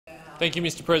Thank you,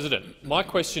 Mr President. My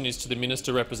question is to the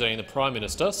Minister representing the Prime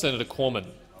Minister, Senator Cormann.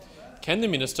 Can the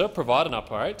Minister provide an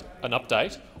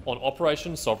update on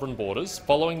Operation Sovereign Borders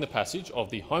following the passage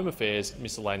of the Home Affairs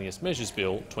Miscellaneous Measures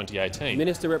Bill 2018?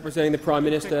 Minister representing the Prime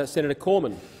Minister, Senator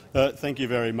Cormann. Thank you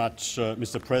very much,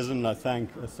 Mr President. I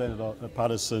thank Senator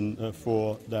Paterson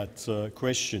for that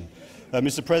question.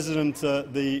 Mr President,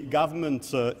 the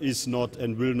government is not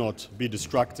and will not be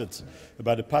distracted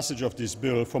by the passage of this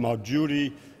bill from our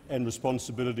duty and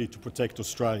responsibility to protect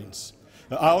Australians.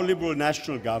 Our Liberal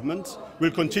National Government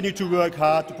will continue to work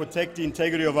hard to protect the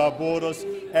integrity of our borders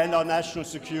and our national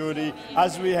security,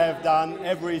 as we have done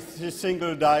every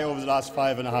single day over the last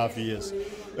 5.5 years.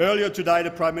 Earlier today,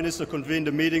 the Prime Minister convened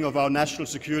a meeting of our National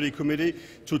Security Committee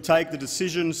to take the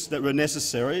decisions that were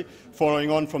necessary, following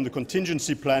on from the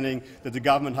contingency planning that the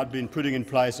government had been putting in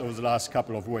place over the last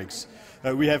couple of weeks.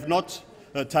 We have not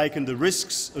taken the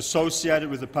risks associated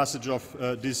with the passage of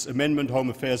this Amendment Home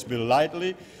Affairs Bill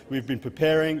lightly. We've been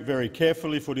preparing very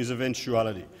carefully for this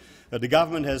eventuality. The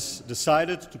government has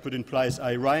decided to put in place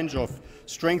a range of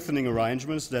strengthening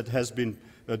arrangements that has been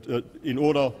in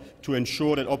order to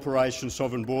ensure that Operation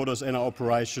Sovereign Borders and our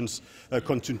operations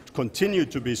continue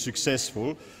to be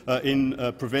successful in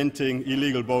preventing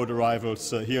illegal boat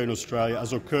arrivals here in Australia,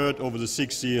 as occurred over the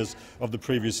 6 years of the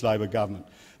previous Labor government.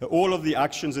 All of the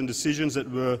actions and decisions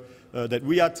that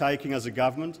we are taking as a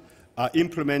government are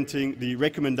implementing the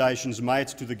recommendations made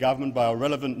to the government by our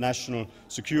relevant national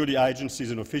security agencies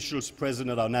and officials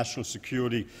present at our National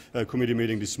Security Committee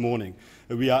meeting this morning.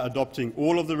 We are adopting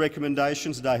all of the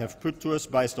recommendations they have put to us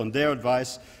based on their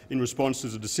advice in response to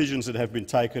the decisions that have been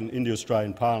taken in the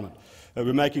Australian Parliament.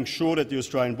 We're making sure that the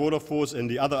Australian Border Force and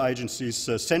the other agencies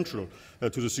central to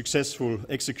the successful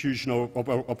execution of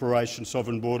Operation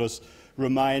Sovereign Borders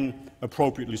remain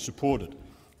appropriately supported.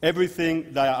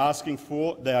 Everything they are asking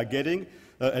for, they are getting,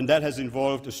 and that has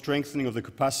involved a strengthening of the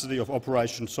capacity of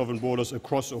Operation Sovereign Borders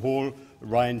across a whole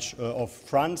range of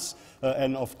fronts.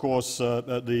 And, of course,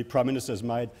 the Prime Minister has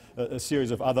made a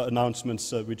series of other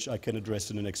announcements which I can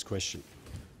address in the next question.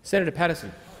 Senator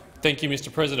Paterson. Thank you,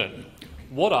 Mr President.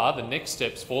 What are the next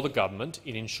steps for the government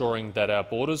in ensuring that our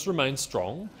borders remain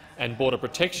strong and border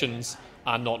protections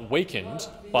are not weakened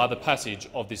by the passage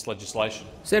of this legislation?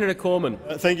 Senator Cormann.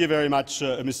 Thank you very much,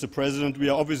 Mr President. We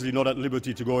are obviously not at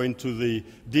liberty to go into the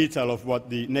detail of what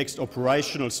the next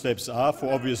operational steps are,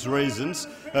 for obvious reasons.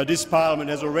 This Parliament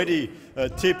has already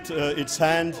tipped its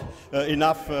hand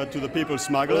enough to the people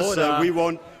smugglers.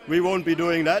 We won't be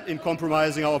doing that in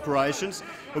compromising our operations.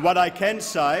 But what I can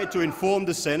say, to inform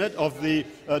the Senate of the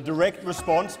direct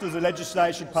response to the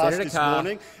legislation passed this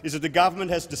morning, is that the government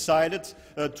has decided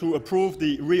to approve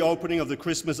the reopening of the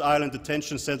Christmas Island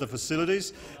Detention Centre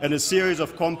facilities and a series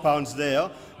of compounds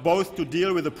there, both to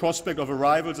deal with the prospect of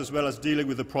arrivals as well as dealing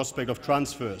with the prospect of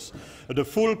transfers. The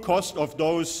full cost of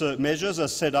those measures,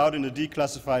 as set out in the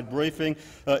declassified briefing,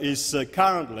 is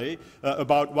currently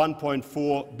about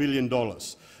 $1.4 billion.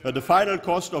 The final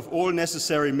cost of all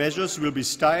necessary measures will be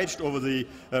staged over the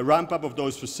ramp-up of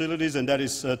those facilities, and that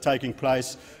is taking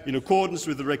place in accordance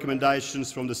with the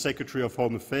recommendations from the Secretary of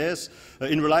Home Affairs.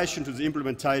 In relation to the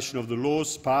implementation of the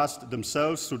laws passed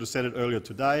themselves through the Senate earlier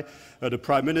today, the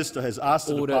Prime Minister has asked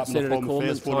the Department of Home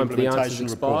Affairs for an implementation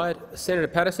report. Senator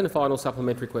Paterson, a final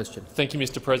supplementary question. Thank you,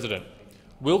 Mr President.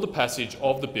 Will the passage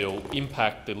of the bill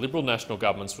impact the Liberal National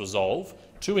Government's resolve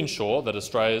to ensure that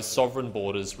Australia's sovereign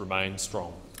borders remain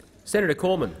strong? Senator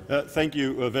Cormann. Thank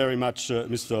you very much,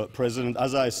 Mr President.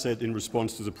 As I said in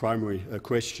response to the primary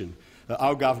question,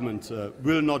 our government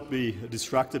will not be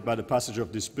distracted by the passage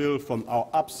of this bill from our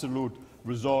absolute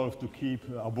resolve to keep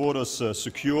our borders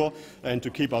secure and to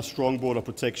keep our strong border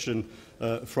protection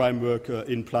framework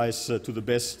in place to the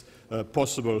best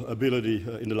possible ability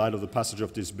in the light of the passage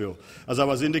of this bill. As I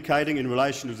was indicating in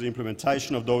relation to the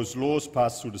implementation of those laws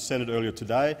passed through the Senate earlier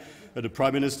today, the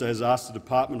Prime Minister has asked the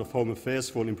Department of Home Affairs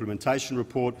for an implementation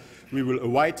report. We will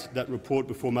await that report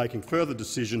before making further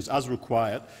decisions as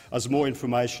required, as more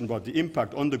information about the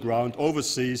impact on the ground,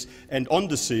 overseas and on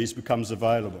the seas becomes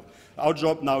available. Our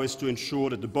job now is to ensure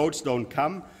that the boats don't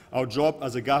come. Our job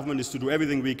as a government is to do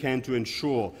everything we can to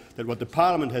ensure that what the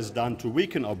Parliament has done to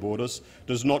weaken our borders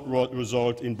does not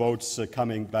result in boats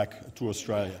coming back to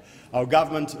Australia. Our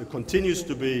government continues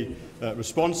to be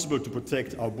responsible to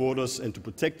protect our borders and to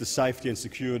protect the safety and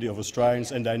security of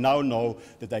Australians, and they now know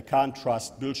that they can't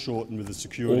trust Bill Shorten with the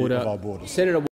security of our borders.